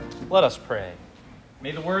Let us pray.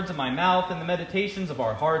 May the words of my mouth and the meditations of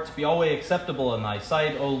our hearts be always acceptable in thy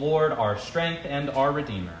sight, O Lord, our strength and our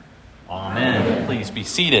Redeemer. Amen. Please be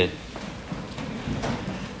seated.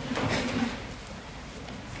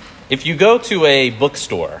 If you go to a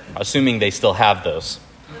bookstore, assuming they still have those,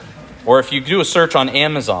 or if you do a search on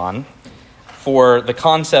Amazon for the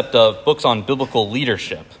concept of books on biblical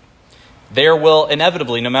leadership, there will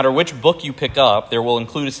inevitably, no matter which book you pick up, there will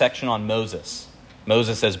include a section on Moses.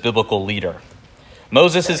 Moses as biblical leader.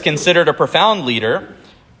 Moses is considered a profound leader,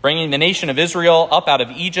 bringing the nation of Israel up out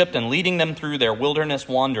of Egypt and leading them through their wilderness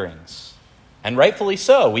wanderings. And rightfully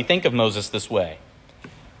so, we think of Moses this way.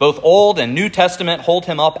 Both Old and New Testament hold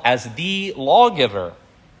him up as the lawgiver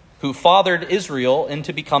who fathered Israel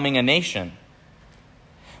into becoming a nation.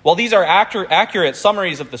 While these are accurate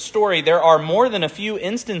summaries of the story, there are more than a few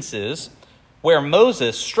instances where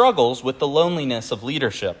Moses struggles with the loneliness of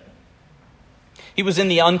leadership. He was in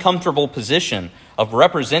the uncomfortable position of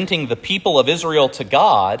representing the people of Israel to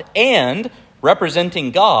God and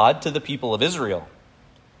representing God to the people of Israel.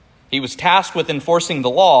 He was tasked with enforcing the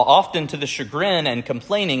law, often to the chagrin and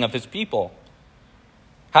complaining of his people.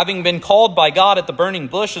 Having been called by God at the burning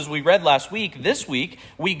bush, as we read last week, this week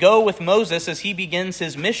we go with Moses as he begins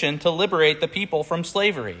his mission to liberate the people from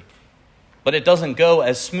slavery. But it doesn't go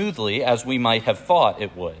as smoothly as we might have thought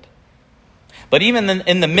it would. But even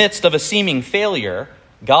in the midst of a seeming failure,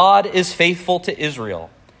 God is faithful to Israel.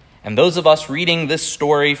 And those of us reading this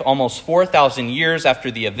story almost 4,000 years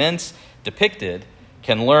after the events depicted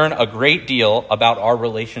can learn a great deal about our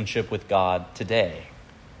relationship with God today.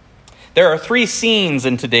 There are 3 scenes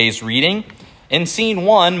in today's reading. In scene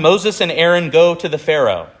 1, Moses and Aaron go to the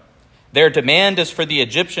Pharaoh. Their demand is for the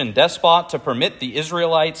Egyptian despot to permit the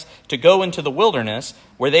Israelites to go into the wilderness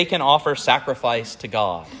where they can offer sacrifice to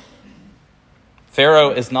God.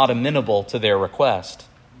 Pharaoh is not amenable to their request,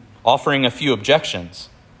 offering a few objections.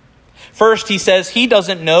 First, he says he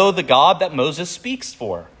doesn't know the God that Moses speaks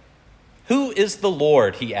for. Who is the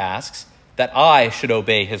Lord, he asks, that I should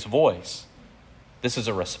obey his voice? This is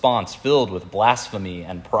a response filled with blasphemy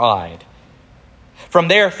and pride. From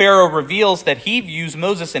there, Pharaoh reveals that he views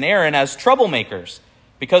Moses and Aaron as troublemakers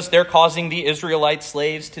because they're causing the Israelite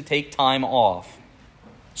slaves to take time off.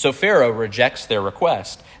 So Pharaoh rejects their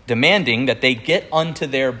request, demanding that they get unto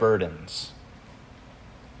their burdens.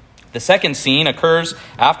 The second scene occurs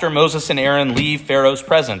after Moses and Aaron leave Pharaoh's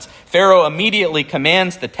presence. Pharaoh immediately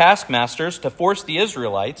commands the taskmasters to force the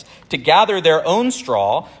Israelites to gather their own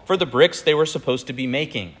straw for the bricks they were supposed to be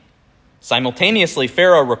making. Simultaneously,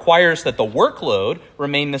 Pharaoh requires that the workload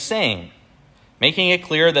remain the same, making it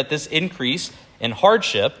clear that this increase in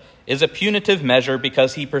hardship is a punitive measure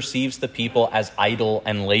because he perceives the people as idle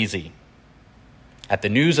and lazy. At the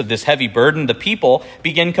news of this heavy burden, the people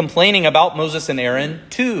begin complaining about Moses and Aaron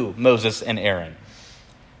to Moses and Aaron.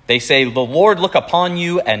 They say, "The Lord look upon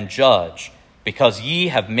you and judge, because ye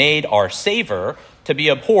have made our savor to be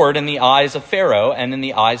abhorred in the eyes of Pharaoh and in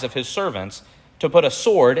the eyes of his servants, to put a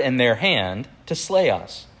sword in their hand to slay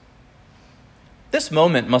us." This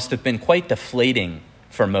moment must have been quite deflating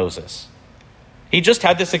for Moses. He just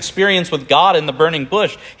had this experience with God in the burning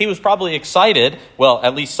bush. He was probably excited, well,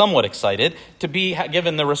 at least somewhat excited, to be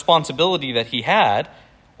given the responsibility that he had,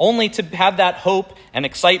 only to have that hope and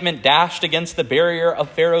excitement dashed against the barrier of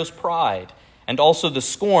Pharaoh's pride and also the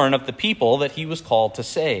scorn of the people that he was called to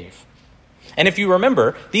save. And if you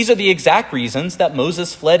remember, these are the exact reasons that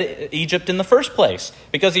Moses fled Egypt in the first place,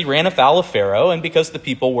 because he ran afoul of Pharaoh and because the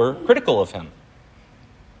people were critical of him.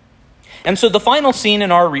 And so the final scene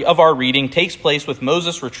of our reading takes place with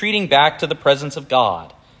Moses retreating back to the presence of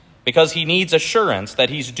God because he needs assurance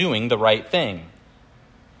that he's doing the right thing.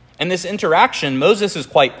 In this interaction, Moses is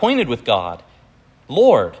quite pointed with God.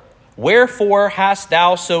 "Lord, wherefore hast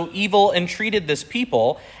thou so evil entreated this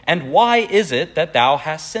people, and why is it that thou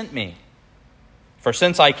hast sent me? For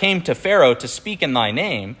since I came to Pharaoh to speak in thy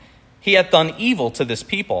name, he hath done evil to this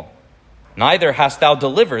people. Neither hast thou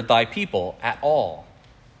delivered thy people at all."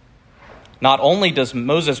 Not only does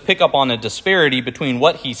Moses pick up on a disparity between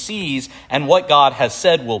what he sees and what God has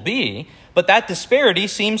said will be, but that disparity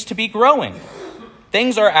seems to be growing.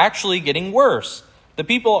 Things are actually getting worse. The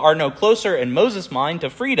people are no closer in Moses' mind to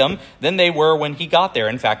freedom than they were when he got there.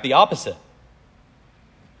 In fact, the opposite.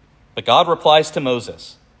 But God replies to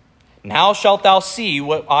Moses, "Now shalt thou see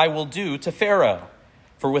what I will do to Pharaoh.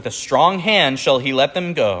 For with a strong hand shall he let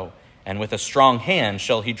them go, and with a strong hand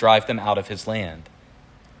shall he drive them out of his land."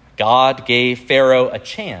 God gave Pharaoh a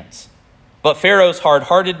chance, but Pharaoh's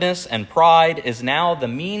hard-heartedness and pride is now the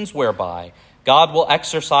means whereby God will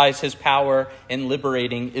exercise his power in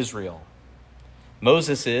liberating Israel.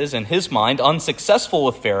 Moses is, in his mind, unsuccessful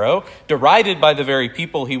with Pharaoh, derided by the very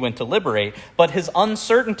people he went to liberate, but his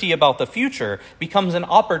uncertainty about the future becomes an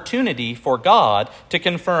opportunity for God to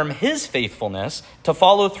confirm his faithfulness to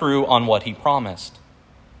follow through on what he promised.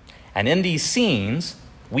 And in these scenes,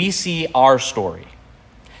 we see our story.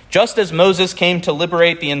 Just as Moses came to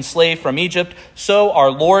liberate the enslaved from Egypt, so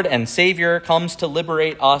our Lord and Savior comes to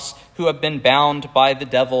liberate us who have been bound by the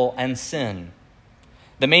devil and sin.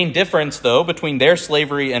 The main difference, though, between their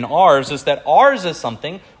slavery and ours is that ours is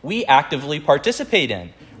something we actively participate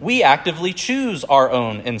in. We actively choose our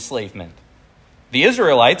own enslavement. The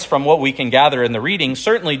Israelites, from what we can gather in the reading,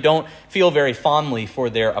 certainly don't feel very fondly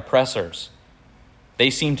for their oppressors.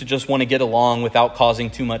 They seem to just want to get along without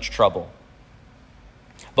causing too much trouble.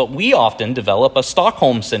 But we often develop a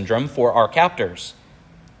Stockholm syndrome for our captors.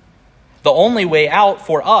 The only way out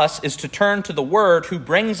for us is to turn to the Word who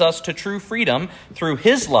brings us to true freedom through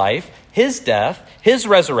his life, his death, his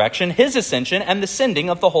resurrection, his ascension, and the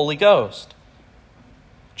sending of the Holy Ghost.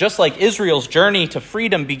 Just like Israel's journey to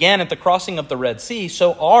freedom began at the crossing of the Red Sea,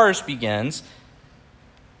 so ours begins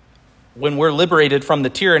when we're liberated from the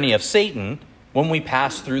tyranny of Satan, when we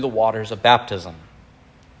pass through the waters of baptism.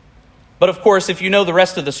 But of course, if you know the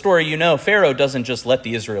rest of the story, you know Pharaoh doesn't just let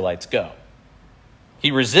the Israelites go.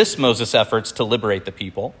 He resists Moses' efforts to liberate the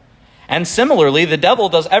people. And similarly, the devil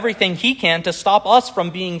does everything he can to stop us from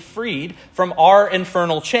being freed from our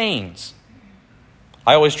infernal chains.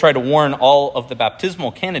 I always try to warn all of the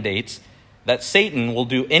baptismal candidates that Satan will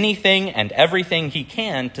do anything and everything he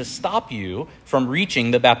can to stop you from reaching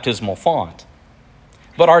the baptismal font.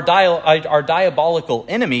 But our diabolical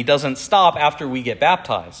enemy doesn't stop after we get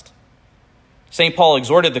baptized. St. Paul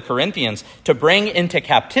exhorted the Corinthians to bring into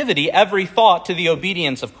captivity every thought to the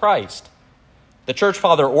obedience of Christ. The church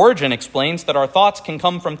father Origen explains that our thoughts can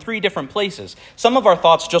come from 3 different places. Some of our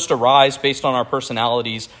thoughts just arise based on our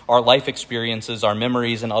personalities, our life experiences, our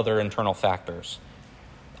memories, and other internal factors.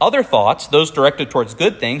 Other thoughts, those directed towards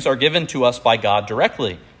good things, are given to us by God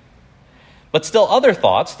directly. But still other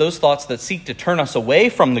thoughts, those thoughts that seek to turn us away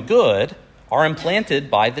from the good, are implanted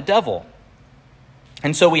by the devil.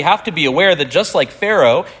 And so we have to be aware that just like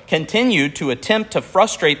Pharaoh continued to attempt to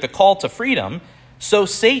frustrate the call to freedom, so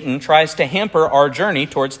Satan tries to hamper our journey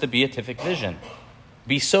towards the beatific vision.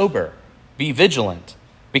 Be sober, be vigilant,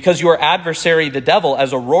 because your adversary the devil,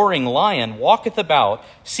 as a roaring lion, walketh about,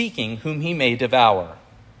 seeking whom he may devour.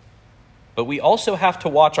 But we also have to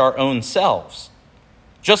watch our own selves.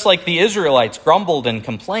 Just like the Israelites grumbled and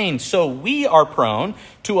complained, so we are prone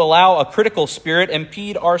to allow a critical spirit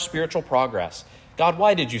impede our spiritual progress. God,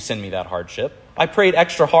 why did you send me that hardship? I prayed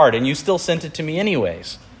extra hard and you still sent it to me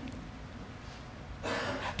anyways.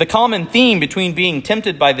 The common theme between being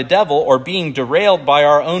tempted by the devil or being derailed by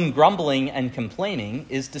our own grumbling and complaining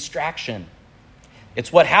is distraction.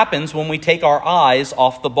 It's what happens when we take our eyes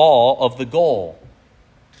off the ball of the goal.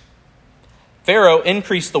 Pharaoh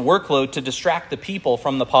increased the workload to distract the people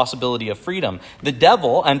from the possibility of freedom. The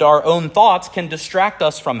devil and our own thoughts can distract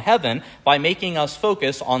us from heaven by making us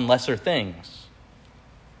focus on lesser things.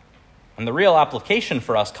 And the real application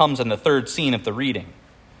for us comes in the 3rd scene of the reading.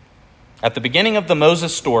 At the beginning of the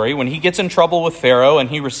Moses story, when he gets in trouble with Pharaoh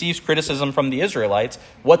and he receives criticism from the Israelites,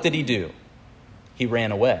 what did he do? He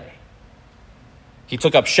ran away. He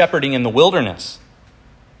took up shepherding in the wilderness.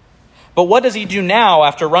 But what does he do now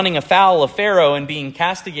after running afoul of Pharaoh and being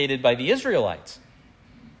castigated by the Israelites?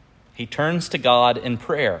 He turns to God in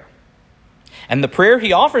prayer. And the prayer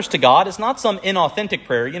he offers to God is not some inauthentic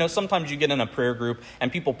prayer. You know, sometimes you get in a prayer group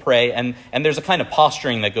and people pray and there's a kind of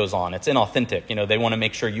posturing that goes on. It's inauthentic. You know, they want to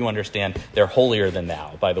make sure you understand they're holier than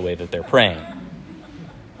thou by the way that they're praying.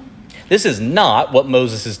 This is not what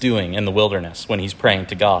Moses is doing in the wilderness when he's praying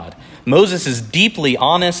to God. Moses is deeply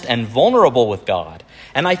honest and vulnerable with God.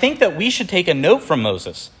 And I think that we should take a note from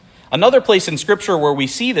Moses. Another place in Scripture where we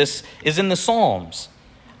see this is in the Psalms.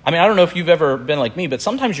 I mean, I don't know if you've ever been like me, but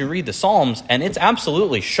sometimes you read the Psalms and it's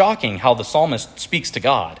absolutely shocking how the psalmist speaks to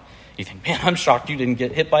God. You think, man, I'm shocked you didn't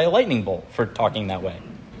get hit by a lightning bolt for talking that way.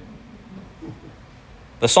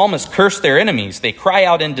 The psalmists curse their enemies. They cry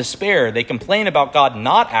out in despair. They complain about God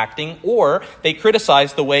not acting, or they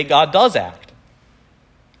criticize the way God does act.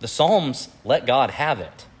 The Psalms let God have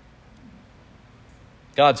it.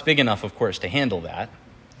 God's big enough, of course, to handle that.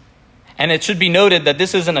 And it should be noted that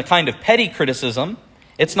this isn't a kind of petty criticism.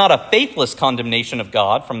 It's not a faithless condemnation of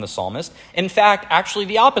God from the psalmist. In fact, actually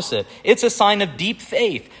the opposite. It's a sign of deep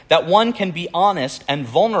faith that one can be honest and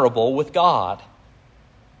vulnerable with God.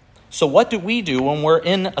 So what do we do when we're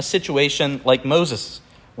in a situation like Moses,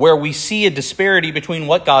 where we see a disparity between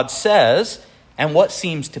what God says and what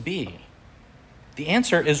seems to be? The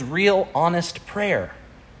answer is real, honest prayer.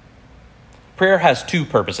 Prayer has two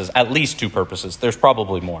purposes, at least two purposes. There's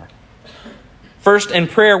probably more. First, in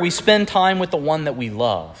prayer, we spend time with the one that we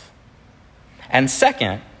love. And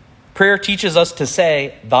second, prayer teaches us to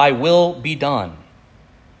say, "Thy will be done."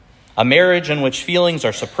 A marriage in which feelings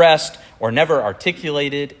are suppressed or never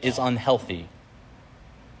articulated is unhealthy.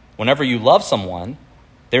 Whenever you love someone,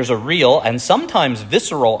 there's a real and sometimes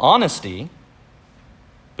visceral honesty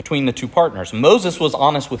between the two partners. Moses was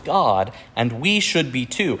honest with God, and we should be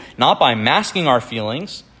too, not by masking our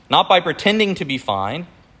feelings, not by pretending to be fine,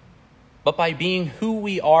 but by being who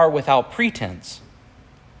we are without pretense.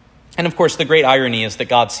 And of course, the great irony is that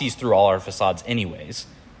God sees through all our facades anyways.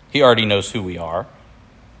 He already knows who we are.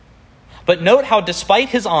 But note how despite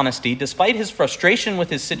his honesty, despite his frustration with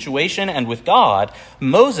his situation and with God,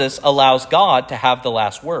 Moses allows God to have the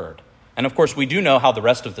last word. And of course, we do know how the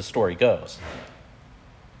rest of the story goes.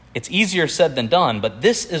 It's easier said than done, but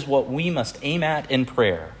this is what we must aim at in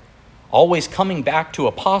prayer. Always coming back to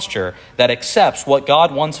a posture that accepts what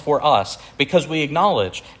God wants for us because we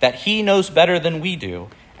acknowledge that he knows better than we do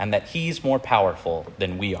and that he's more powerful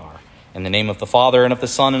than we are. In the name of the Father, and of the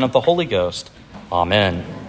Son, and of the Holy Ghost, amen.